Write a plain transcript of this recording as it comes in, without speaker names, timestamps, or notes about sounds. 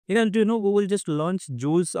And you know, Google just launched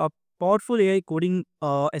Jules, a powerful AI coding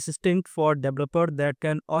assistant for developer that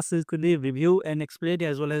can asynchronously review and explain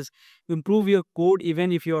as well as improve your code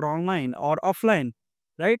even if you're online or offline,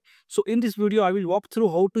 right? So in this video, I will walk through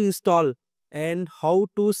how to install and how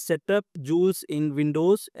to set up Jules in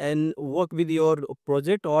Windows and work with your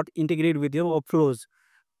project or integrate with your workflows.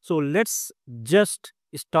 So let's just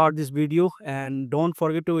start this video, and don't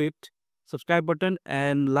forget to hit subscribe button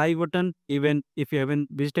and like button even if you haven't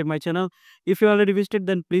visited my channel. If you already visited,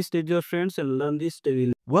 then please tell your friends and learn this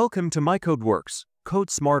daily. Welcome to MyCodeWorks. Code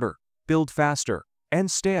smarter, build faster, and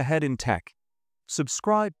stay ahead in tech.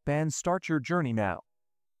 Subscribe and start your journey now.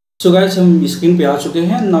 So guys, हम screen पे आ चुके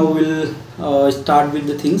हैं. Now we'll start with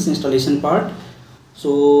the things installation part.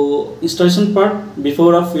 So installation part,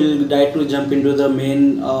 before of we'll directly jump into the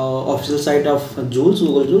main official site of Jules,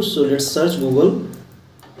 Google Jules. So let's search Google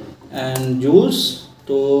and Jules.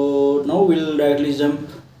 So now we'll directly jump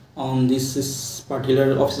on this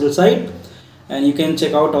particular official site, and you can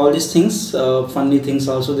check out all these things, funny things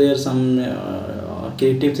also. There are some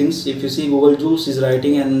creative things. If you see, Google Jules is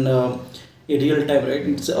writing and in real time, right?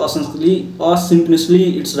 It's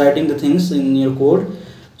asynchronously it's writing the things in your code.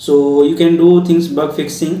 So you can do things, bug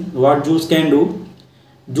fixing. What Jules can do,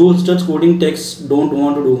 Jules does coding texts don't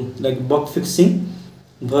want to do, like bug fixing,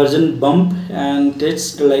 version bump, and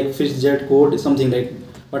text like fixed code, something like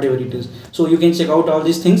whatever it is. So you can check out all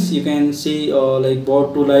these things. You can see like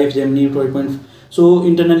bot to life, Gemini 12. So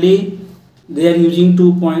internally they are using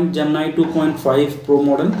Gemini 2.5 Pro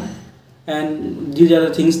model, and these are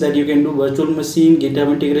the things that you can do: virtual machine,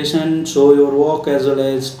 GitHub integration, show your work, as well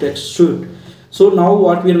as text suite. So now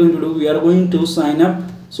what we are going to do, we are going to sign up.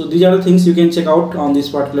 So these are the things you can check out on this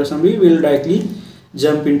particular summary. We will directly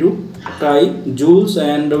jump into try Jules,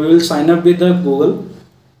 and we will sign up with the Google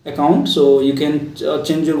account. So you can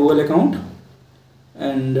change your Google account,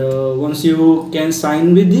 and once you can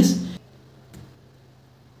sign with this,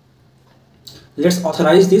 let's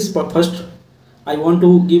authorize this. But first I want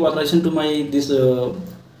to give authorization to my this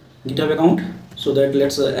GitHub account, so that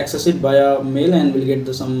let's access it via mail, and we'll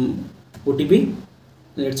get some OTP.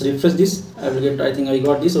 Let's refresh this. I will get, I think I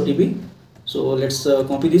got this OTP. So let's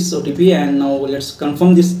copy this OTP, and now let's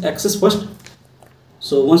confirm this access first.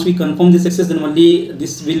 So once we confirm this access, then only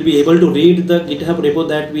this will be able to read the GitHub repo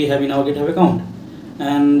that we have in our GitHub account.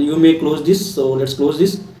 And you may close this. So let's close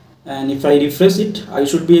this, and if I refresh it, I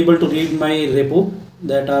should be able to read my repo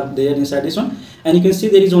that are there inside this one. And you can see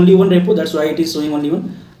there is only one repo. That's why it is showing only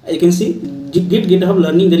one. You can see GitHub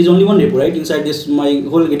learning, there is only one repo, right, inside this my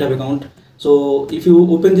whole GitHub account. So if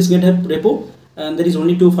you open this GitHub repo, and there is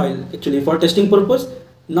only two files actually for testing purpose.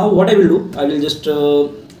 Now what I will do, I will just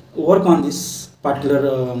work on this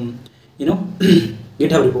particular GitHub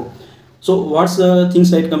repo. So what's the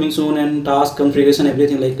things like coming soon, and task configuration,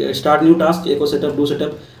 everything, like start new task, echo setup, do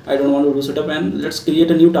setup. I don't want to do setup, and let's create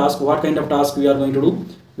a new task. What kind of task we are going to do?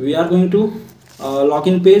 We are going to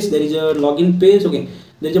login page. There is a login page. Okay,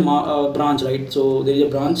 there is a branch, right? So there is a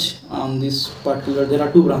branch on this particular, there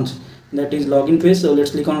are two branches, that is login page. So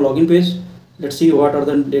let's click on login page. Let's see what are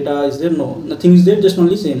the data is there. No, nothing is there, just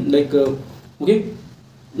only same, like okay.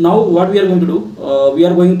 Now what we are going to do, we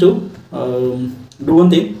are going to do one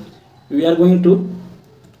thing. We are going to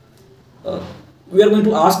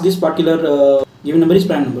ask this particular given number is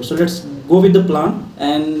prime number. So let's go with the plan,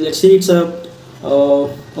 and let's say it's a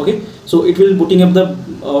okay. So it will booting up the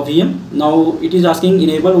VM. Now it is asking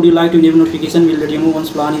enable. Would you like to enable notification? We'll let you know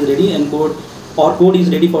once plan is ready and code is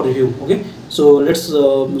ready for review. Okay. So let's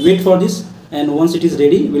wait for this, and once it is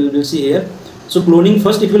ready, we'll see here. So cloning,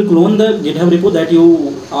 first it will clone the GitHub repo that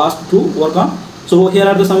you asked to work on. So here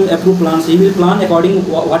are the some approved plans. He will plan according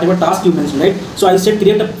whatever task you mentioned, right? So I said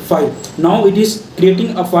create a file. Now it is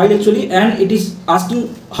creating a file actually, and it is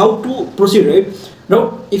asking how to proceed, right?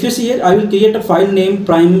 Now if you see here, I will create a file name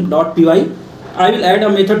prime.py. I will add a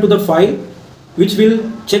method to the file which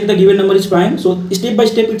will check the given number is prime. So step by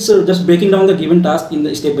step, it's just breaking down the given task in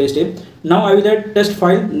the step by step. Now I will add test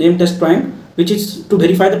file name test prime, which is to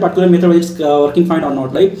verify the particular method whether it's working fine or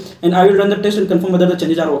not, right? And I will run the test and confirm whether the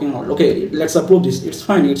changes are working or not. Okay, let's approve this. It's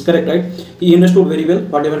fine, it's correct, right? He understood very well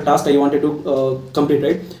whatever task I wanted to complete,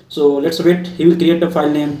 right? So let's wait. He will create a file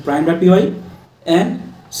name prime.py, and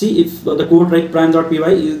see if the code, right,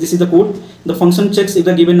 prime.py, this is the code. The function checks if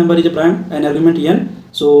the given number is a prime and argument n.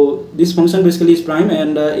 So this function basically is prime,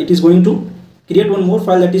 and it is going to create one more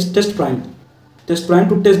file that is test prime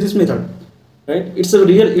to test this method, right? It's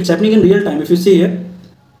happening in real time. If you see here,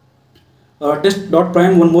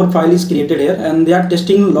 test.prime, one more file is created here, and they are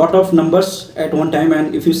testing a lot of numbers at one time.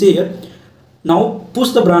 And if you see here, Now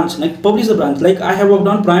push the branch, like publish the branch. Like I have worked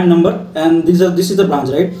on prime number, and this is the branch,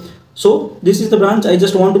 right? So this is the branch. I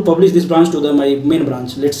just want to publish this branch to my main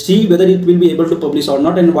branch. Let's see whether it will be able to publish or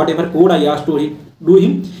not. And whatever code I asked to do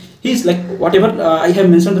him, he's like whatever I have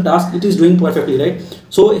mentioned the task, it is doing perfectly, right?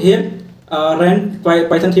 So here ran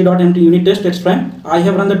python 3.empty unit test text prime. I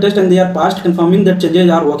have run the test and they are passed, confirming that changes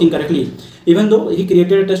are working correctly. Even though he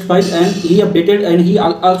created a test file and he updated and he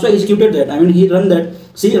also executed that. I mean, he run that.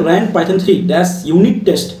 See, ran python 3 dash unit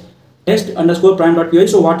test underscore prime.py.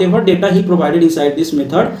 So whatever data he provided inside this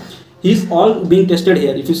method is all being tested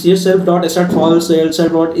here. If you see self.assert false,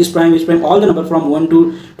 self.isPrime, all the number from 1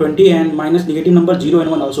 to 20 and minus negative number 0 and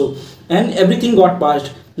 1 also, and everything got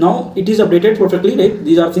passed. Now it is updated perfectly, right?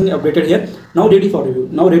 These are things updated here. Now ready for review.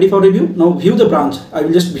 Now view the branch. I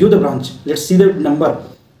will just view the branch. Let's see the number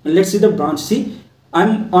and let's see the branch. See,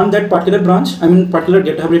 I'm on that particular branch. I'm in particular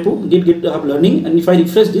GitHub repo, GitHub learning, and if I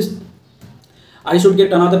refresh this, I should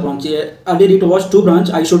get another branch. Earlier it was 2 branch,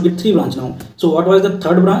 I should get 3 branch now. So what was the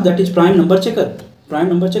third branch? That is prime number checker.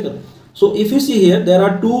 So if you see here, there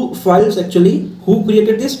are 2 files actually. Who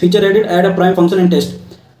created this? Feature add a prime function and test.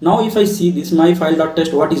 Now if I see this, my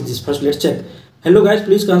file.test, what is this? First let's check. Hello guys,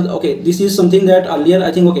 please okay, this is something that earlier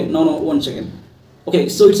I think, okay, no, one second. Okay,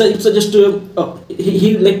 so it's a just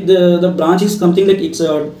he like the branch is something like it's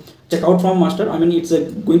a checkout from master. I mean, it's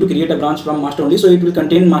going to create a branch from master only, so it will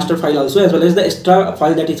contain master file also as well as the extra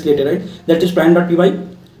file that is created, right? That is prime.py,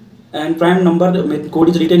 and prime number code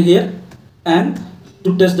is written here, and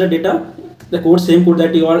to test the data, the code, same code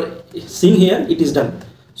that you are seeing here, it is done.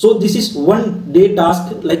 So this is one day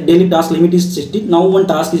task, like daily task limit is 60. Now one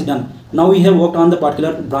task is done. Now we have worked on the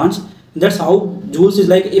particular branch. That's how Jules is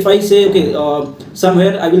like. If I say okay,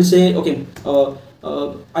 somewhere I will say okay,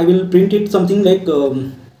 I will print it something like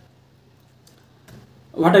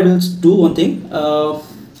what I will do one thing,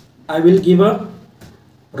 I will give a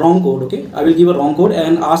wrong code. Okay, I will give a wrong code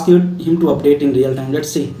and ask him to update in real time. Let's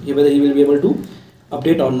see whether he will be able to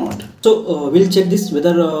update or not. So we'll check this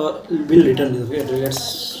whether will return this. Okay,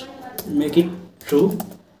 let's make it true,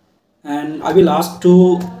 and I will ask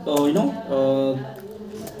to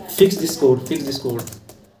fix this code.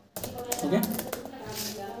 Okay,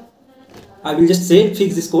 I will just say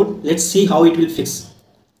fix this code. Let's see how it will fix.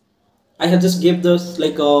 I have just gave this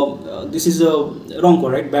like this is a wrong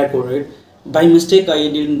code, right? Bad code, right? By mistake I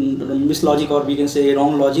did miss logic, or we can say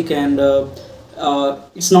wrong logic, and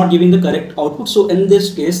it's not giving the correct output. So in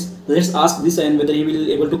this case, let's ask this and whether he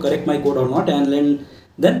will able to correct my code or not, and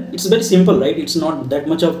then it's very simple, right? It's not that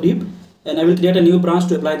much of deep, and I will create a new branch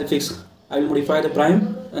to apply the fix. I will modify the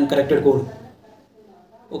prime and corrected code.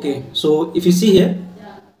 Okay, so if you see here,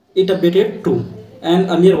 it updated true, and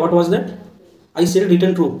earlier what was that? I said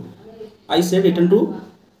return true. I said return true,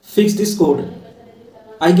 fix this code.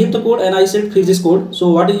 I gave the code and I said fix this code.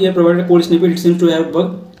 So what is here provided code snippet? It seems to have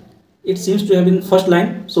bug. It seems to have in first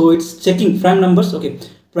line. So it's checking prime numbers. Okay,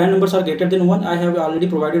 prime numbers are greater than 1. I have already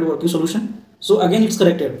provided working solution. So again it's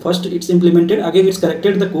corrected. First it's implemented. Again it's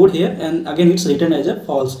corrected the code here, and again it's written as a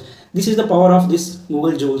false. This is the power of this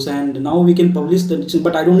Google Jules, and now we can publish the,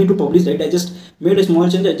 but I don't need to publish, right? I just made a small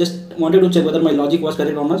change. I just wanted to check whether my logic was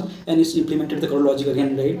correct or not, and it's implemented the correct logic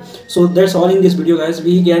again, right? So that's all in this video, guys.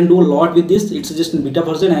 We can do a lot with this. It's just in beta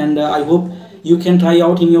version, and I hope you can try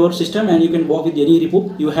out in your system and you can work with any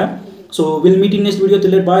repo you have. So we'll meet in next video.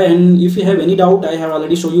 Till that, bye. And if you have any doubt, I have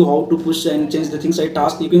already shown you how to push and change the things like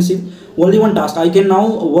task. You can see only one task. I can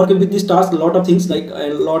now work with this task. A lot of things, like a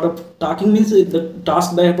lot of talking means the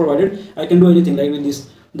task that I have provided. I can do anything like with this.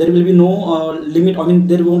 There will be no limit. I mean,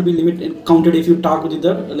 there won't be limit counted if you talk with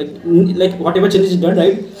the like whatever changes is done,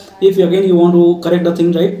 right? If you again you want to correct the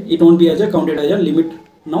thing, right, it won't be as a counted as a limit.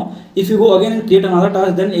 Now if you go again and create another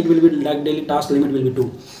task, then it will be like daily task limit will be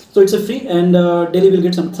 2. So it's a free, and daily will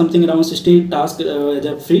get something around 60 tasks as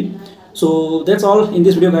a free. So that's all in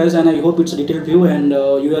this video, guys, and I hope it's a detailed view and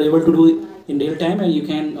you are able to do it in real time, and you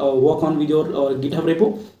can work on with your GitHub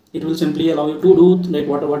repo. It will simply allow you to do like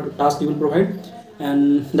what task you will provide.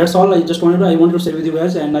 And that's all. I wanted to share with you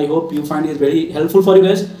guys, and I hope you find it very helpful for you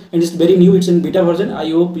guys. And it's very new, it's in beta version. I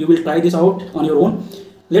hope you will try this out on your own.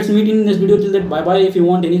 Let's meet in this video. Till that, bye bye. If you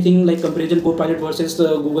want anything like comparison Copilot versus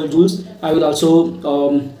Google Jules, I will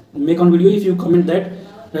also make on video if you comment that,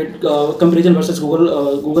 right? Comparison versus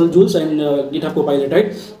Google Jules and GitHub Copilot,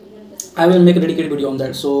 right? I will make a dedicated video on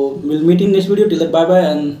that. So we'll meet in next video. Till that, bye bye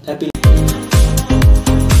and happy